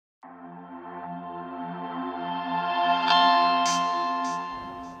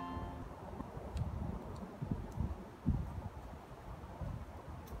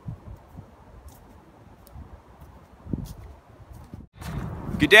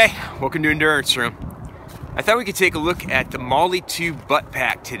Good day, welcome to Endurance Room. I thought we could take a look at the MOLLE II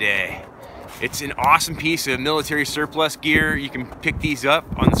Buttpack today. It's an awesome piece of military surplus gear. You can pick these up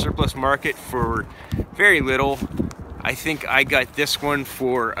on the surplus market for very little. I think I got this one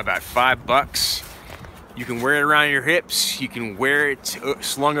for about $5. You can wear it around your hips, you can wear it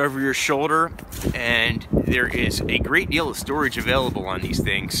slung over your shoulder, and there is a great deal of storage available on these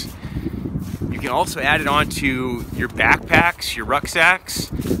things. You can also add it onto your backpacks, your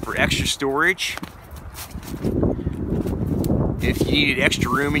rucksacks for extra storage. If you needed extra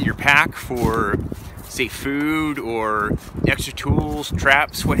room in your pack for, say, food or extra tools,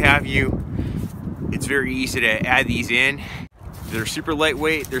 traps, what have you, it's very easy to add these in. They're super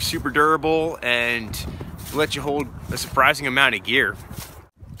lightweight, they're super durable, and let you hold a surprising amount of gear.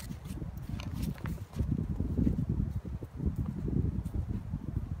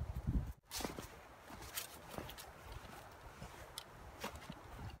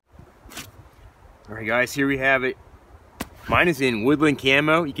 Alright guys, here we have it. Mine is in Woodland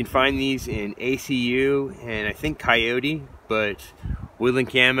camo. You can find these in ACU and I think Coyote, but Woodland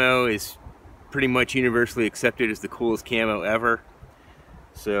camo is pretty much universally accepted as the coolest camo ever.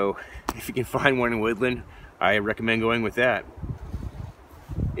 So if you can find one in Woodland, I recommend going with that.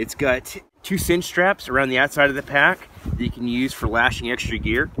 It's got two cinch straps around the outside of the pack that you can use for lashing extra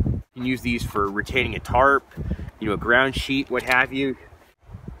gear. You can use these for retaining a tarp, a ground sheet, what have you.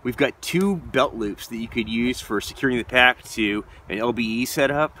 We've got two belt loops that you could use for securing the pack to an LBE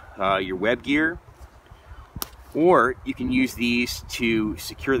setup, your web gear, or you can use these to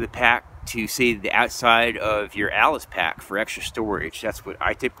secure the pack to, say, the outside of your Alice pack for extra storage. That's what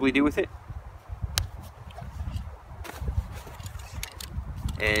I typically do with it.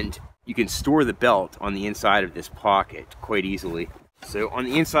 And you can store the belt on the inside of this pocket quite easily. So on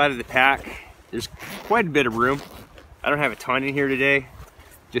the inside of the pack, there's quite a bit of room. I don't have a ton in here today.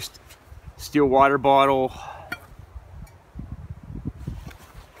 Just steel water bottle,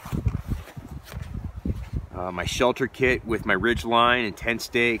 my shelter kit with my ridge line and tent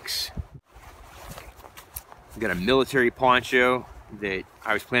stakes. I've got a military poncho that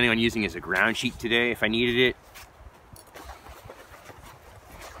I was planning on using as a ground sheet today if I needed it.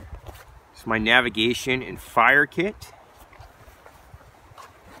 It's my navigation and fire kit,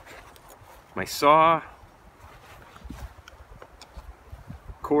 my saw,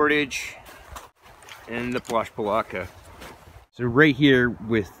 cordage, and the plash palatka. So right here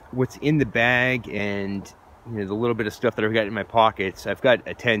with what's in the bag and the little bit of stuff that I've got in my pockets, I've got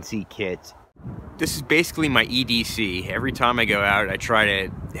a 10C kit. This is basically my EDC. Every time I go out, I try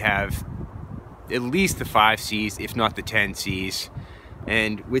to have at least the 5Cs, if not the 10Cs.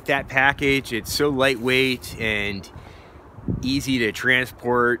 And with that package, it's so lightweight and easy to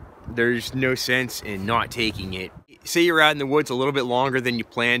transport. There's no sense in not taking it. Say you're out in the woods a little bit longer than you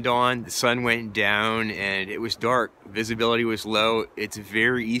planned on, the sun went down and it was dark, visibility was low. It's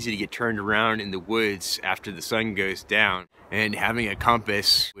very easy to get turned around in the woods after the sun goes down. And having a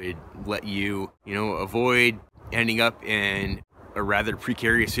compass would let you, avoid ending up in a rather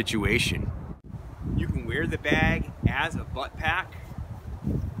precarious situation. You can wear the bag as a butt pack.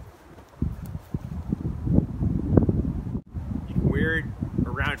 You can wear it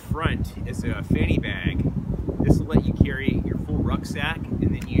around front as a fanny bag. This will let you carry your full rucksack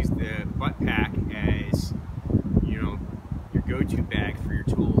and then use the butt pack as, your go-to bag for your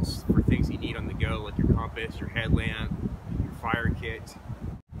tools, for things you need on the go, like your compass, your headlamp, your fire kit,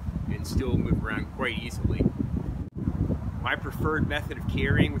 and still move around quite easily. My preferred method of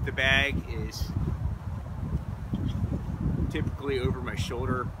carrying with the bag is typically over my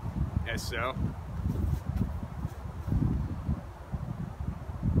shoulder, as so.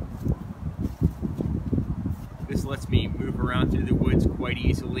 This lets me move around through the woods quite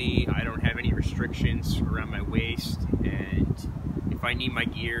easily. I don't have any restrictions around my waist, and if I need my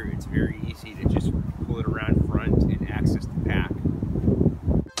gear, it's very easy to just pull it around front and access the pack.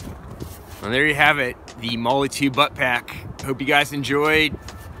 Well, there you have it, the MOLLE II Buttpack. Hope you guys enjoyed.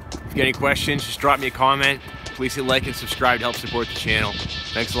 If you got any questions, just drop me a comment. Please hit like and subscribe to help support the channel.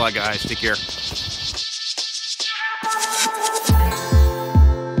 Thanks a lot, guys. Take care.